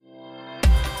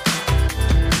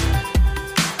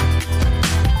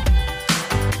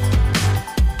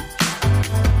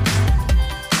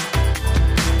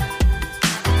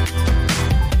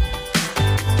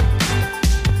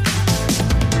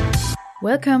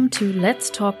Welcome to Let's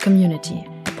Talk Community,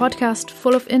 a podcast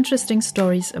full of interesting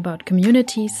stories about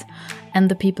communities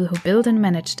and the people who build and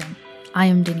manage them. I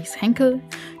am Denise Henkel,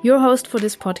 your host for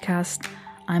this podcast.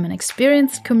 I'm an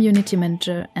experienced community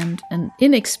manager and an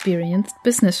inexperienced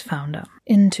business founder.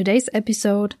 In today's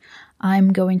episode,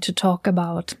 I'm going to talk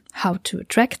about how to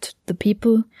attract the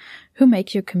people who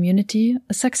make your community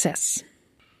a success.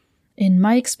 In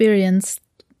my experience,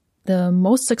 the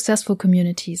most successful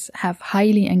communities have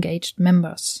highly engaged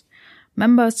members.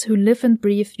 Members who live and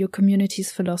breathe your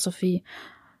community's philosophy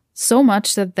so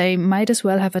much that they might as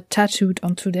well have it tattooed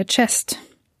onto their chest.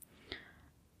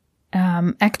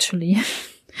 This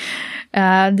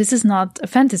is not a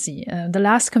fantasy. The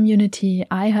last community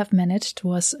I have managed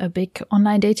was a big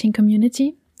online dating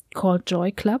community called Joy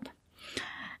Club.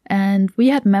 And we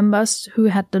had members who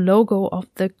had the logo of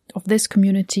this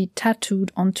community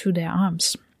tattooed onto their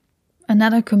arms.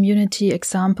 Another community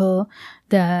example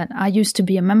that I used to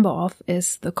be a member of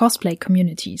is the cosplay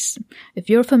communities. If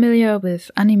you're familiar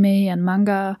with anime and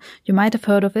manga, you might have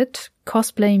heard of it.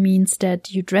 Cosplay means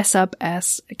that you dress up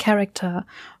as a character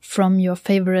from your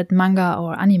favorite manga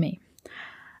or anime.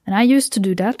 And I used to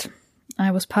do that.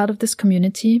 I was part of this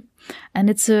community, and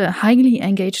it's a highly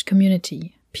engaged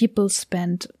community. People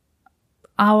spend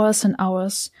hours and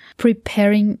hours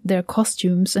preparing their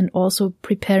costumes and also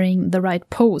preparing the right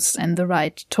pose and the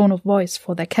right tone of voice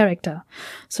for their character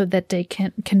so that they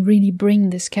can really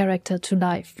bring this character to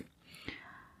life.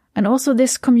 And also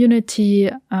this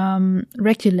community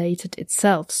regulated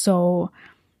itself. So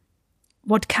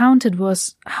what counted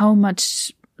was how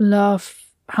much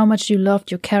you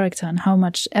loved your character and how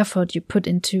much effort you put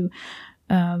into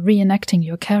reenacting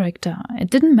your character. It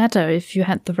didn't matter if you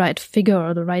had the right figure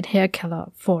or the right hair color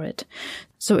for it.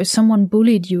 So if someone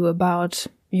bullied you about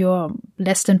your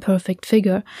less than perfect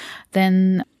figure,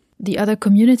 then the other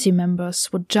community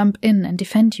members would jump in and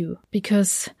defend you,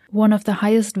 because one of the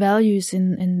highest values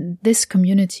in this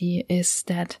community is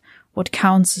that what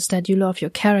counts is that you love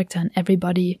your character and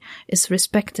everybody is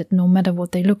respected no matter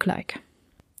what they look like.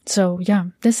 So yeah,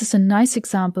 this is a nice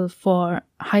example for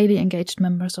highly engaged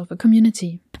members of a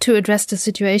community. To address the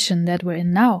situation that we're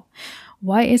in now,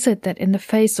 why is it that in the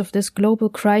face of this global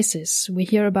crisis, we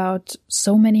hear about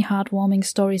so many heartwarming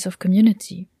stories of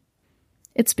community?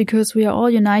 It's because we are all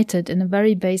united in the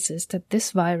very basis that this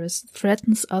virus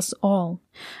threatens us all,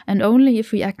 and only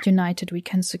if we act united we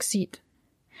can succeed.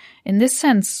 In this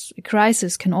sense, a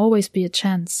crisis can always be a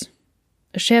chance.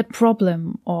 A shared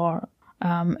problem or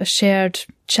a shared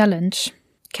challenge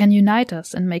can unite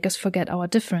us and make us forget our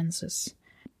differences.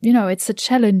 You know, it's a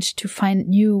challenge to find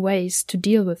new ways to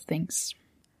deal with things.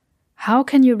 How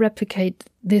can you replicate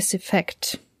this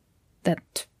effect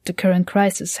that the current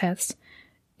crisis has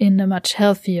in a much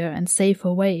healthier and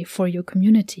safer way for your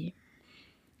community?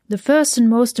 The first and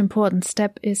most important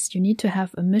step is you need to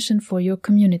have a mission for your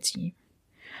community.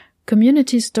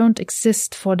 Communities don't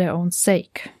exist for their own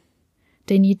sake.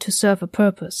 They need to serve a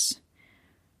purpose.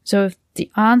 So if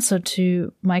the answer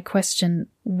to my question,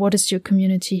 what is your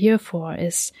community here for,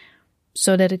 is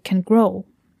so that it can grow,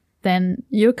 then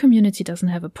your community doesn't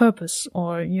have a purpose,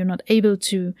 or you're not able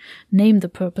to name the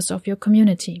purpose of your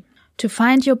community. To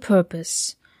find your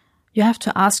purpose, you have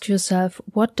to ask yourself,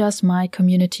 what does my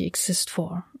community exist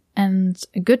for? And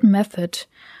a good method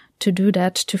to do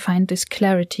that, to find this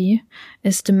clarity,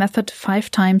 is the method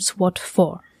 5 times what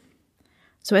for.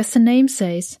 So as the name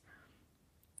says,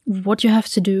 what you have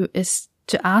to do is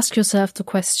to ask yourself the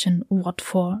question, what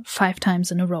for, 5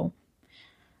 times in a row.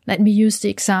 Let me use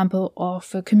the example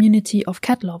of a community of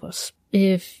cat lovers.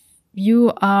 If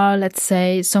you are, let's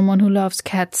say, someone who loves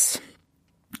cats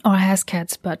or has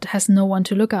cats but has no one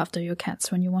to look after your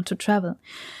cats when you want to travel,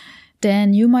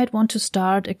 then you might want to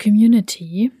start a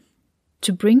community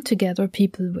to bring together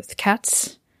people with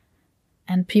cats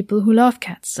and people who love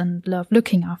cats and love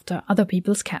looking after other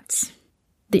people's cats.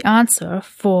 The answer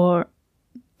for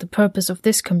the purpose of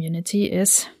this community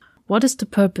is, what is the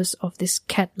purpose of this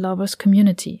cat lovers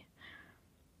community?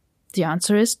 The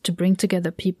answer is to bring together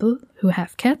people who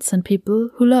have cats and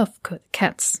people who love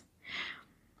cats.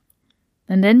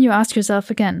 And then you ask yourself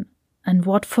again, and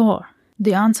what for?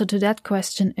 The answer to that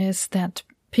question is that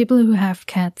people who have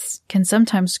cats can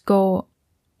sometimes go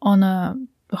on a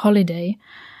holiday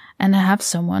and have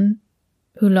someone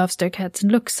who loves their cats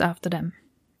and looks after them.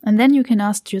 And then you can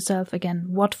ask yourself again,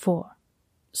 what for?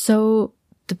 So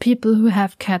the people who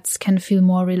have cats can feel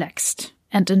more relaxed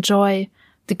and enjoy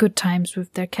the good times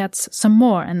with their cats some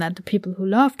more, and that the people who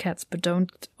love cats but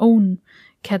don't own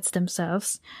cats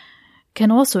themselves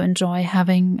can also enjoy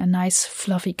having a nice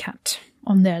fluffy cat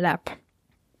on their lap.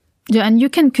 Yeah, and you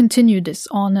can continue this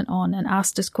on and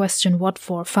ask this question, what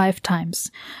for, 5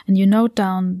 times. And you note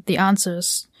down the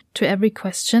answers to every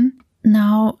question.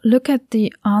 Now look at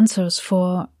the answers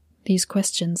for these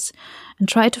questions and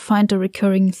try to find a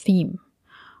recurring theme.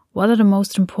 What are the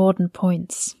most important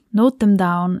points? Note them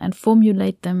down and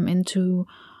formulate them into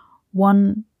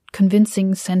one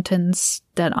convincing sentence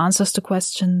that answers the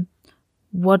question,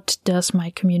 what does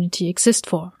my community exist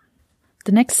for?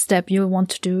 The next step you'll want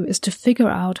to do is to figure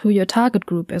out who your target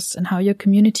group is and how your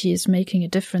community is making a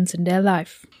difference in their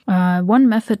life. One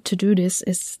method to do this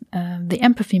is the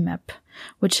empathy map,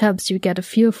 which helps you get a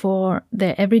feel for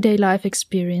their everyday life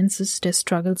experiences, their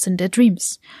struggles, and their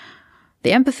dreams.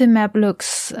 The empathy map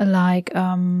looks like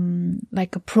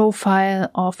a profile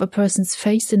of a person's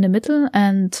face in the middle,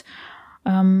 and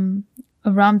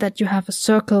around that you have a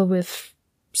circle with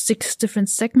 6 different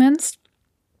segments.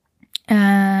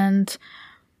 And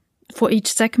for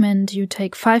each segment, you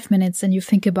take 5 minutes and you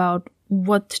think about,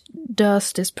 what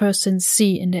does this person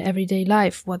see in their everyday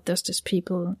life? What does this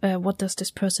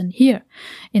person hear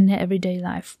in their everyday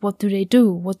life? What do they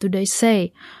do? What do they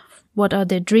say? What are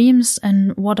their dreams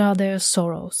and what are their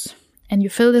sorrows? And you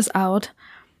fill this out,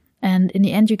 and in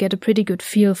the end you get a pretty good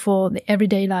feel for the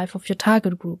everyday life of your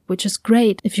target group, which is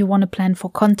great if you want to plan for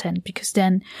content, because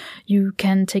then you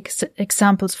can take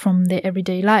examples from their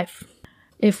everyday life.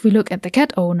 If we look at the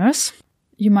cat owners,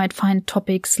 you might find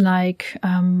topics like,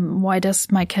 why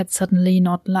does my cat suddenly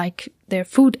not like their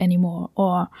food anymore?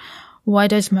 Or why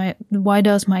does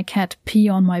my cat pee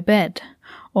on my bed?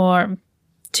 Or,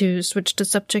 to switch the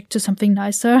subject to something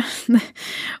nicer,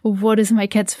 what is my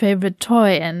cat's favorite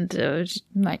toy? And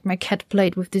my cat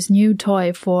played with this new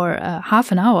toy for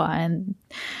half an hour, and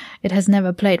it has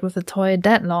never played with a toy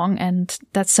that long, and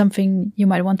that's something you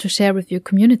might want to share with your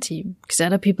community, because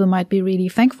other people might be really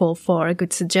thankful for a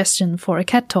good suggestion for a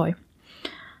cat toy.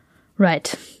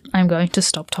 Right, I'm going to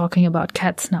stop talking about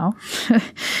cats now.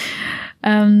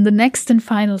 The next and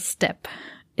final step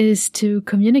is to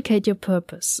communicate your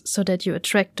purpose so that you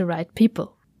attract the right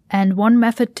people. And one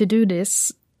method to do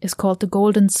this is called the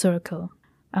Golden Circle.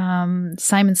 Simon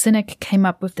Sinek came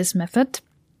up with this method,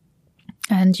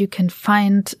 and you can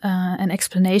find an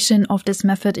explanation of this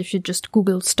method if you just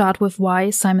Google "Start with Why"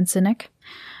 Simon Sinek,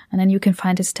 and then you can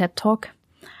find his TED Talk.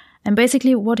 And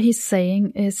basically what he's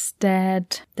saying is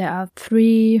that there are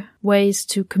 3 ways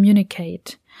to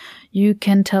communicate. You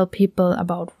can tell people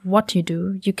about what you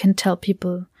do, you can tell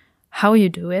people how you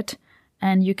do it,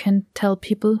 and you can tell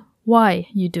people why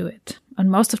you do it.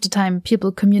 And most of the time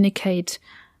people communicate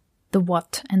the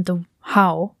what and the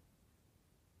how,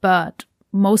 but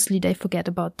mostly they forget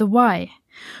about the why.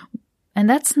 And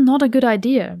that's not a good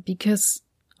idea, because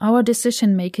our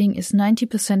decision making is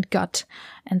 90% gut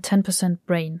and 10%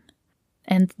 brain.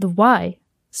 And the why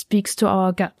speaks to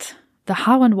our gut. The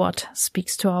how and what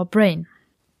speaks to our brain.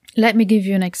 Let me give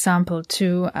you an example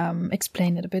to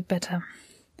explain it a bit better.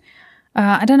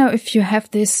 I don't know if you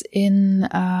have this in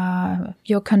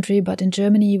your country, but in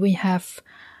Germany we have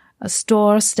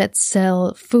stores that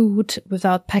sell food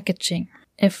without packaging.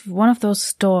 If one of those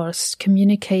stores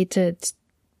communicated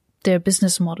their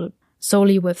business model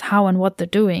solely with how and what they're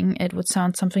doing, it would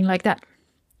sound something like that.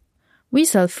 We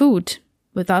sell food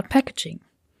without packaging.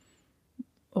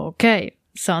 Okay.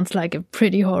 Sounds like a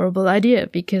pretty horrible idea,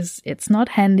 because it's not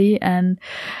handy and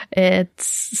it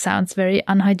sounds very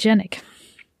unhygienic.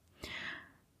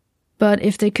 But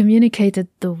if they communicated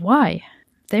the why,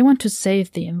 they want to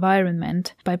save the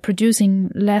environment by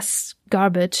producing less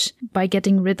garbage by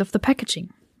getting rid of the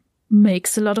packaging.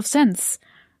 Makes a lot of sense.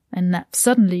 And that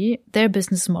suddenly their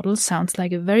business model sounds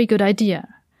like a very good idea.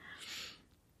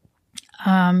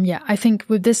 I think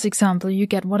with this example you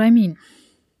get what I mean.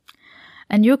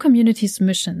 And your community's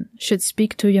mission should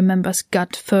speak to your members'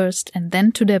 gut first and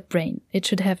then to their brain. It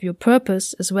should have your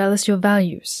purpose as well as your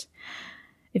values.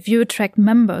 If you attract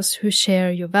members who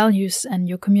share your values and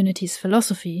your community's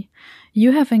philosophy,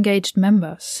 you have engaged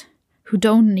members who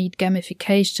don't need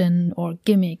gamification or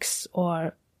gimmicks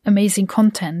or amazing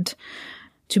content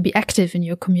to be active in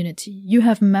your community. You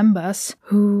have members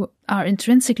who are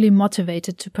intrinsically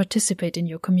motivated to participate in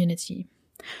your community.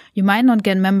 You might not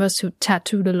get members who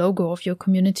tattoo the logo of your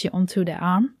community onto their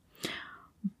arm,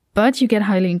 but you get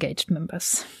highly engaged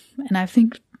members. And I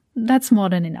think that's more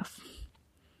than enough.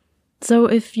 So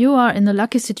if you are in the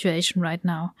lucky situation right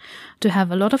now to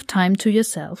have a lot of time to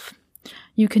yourself,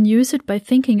 you can use it by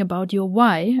thinking about your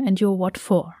why and your what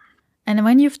for. And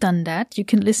when you've done that, you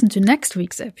can listen to next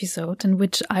week's episode, in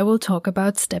which I will talk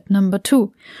about step number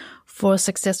 2 for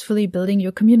successfully building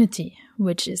your community,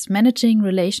 which is managing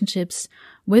relationships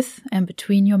with and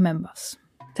between your members.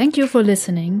 Thank you for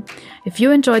listening. If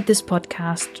you enjoyed this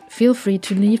podcast, feel free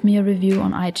to leave me a review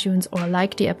on iTunes or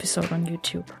like the episode on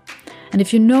YouTube. And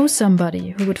if you know somebody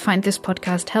who would find this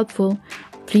podcast helpful,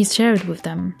 please share it with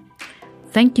them.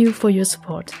 Thank you for your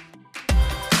support.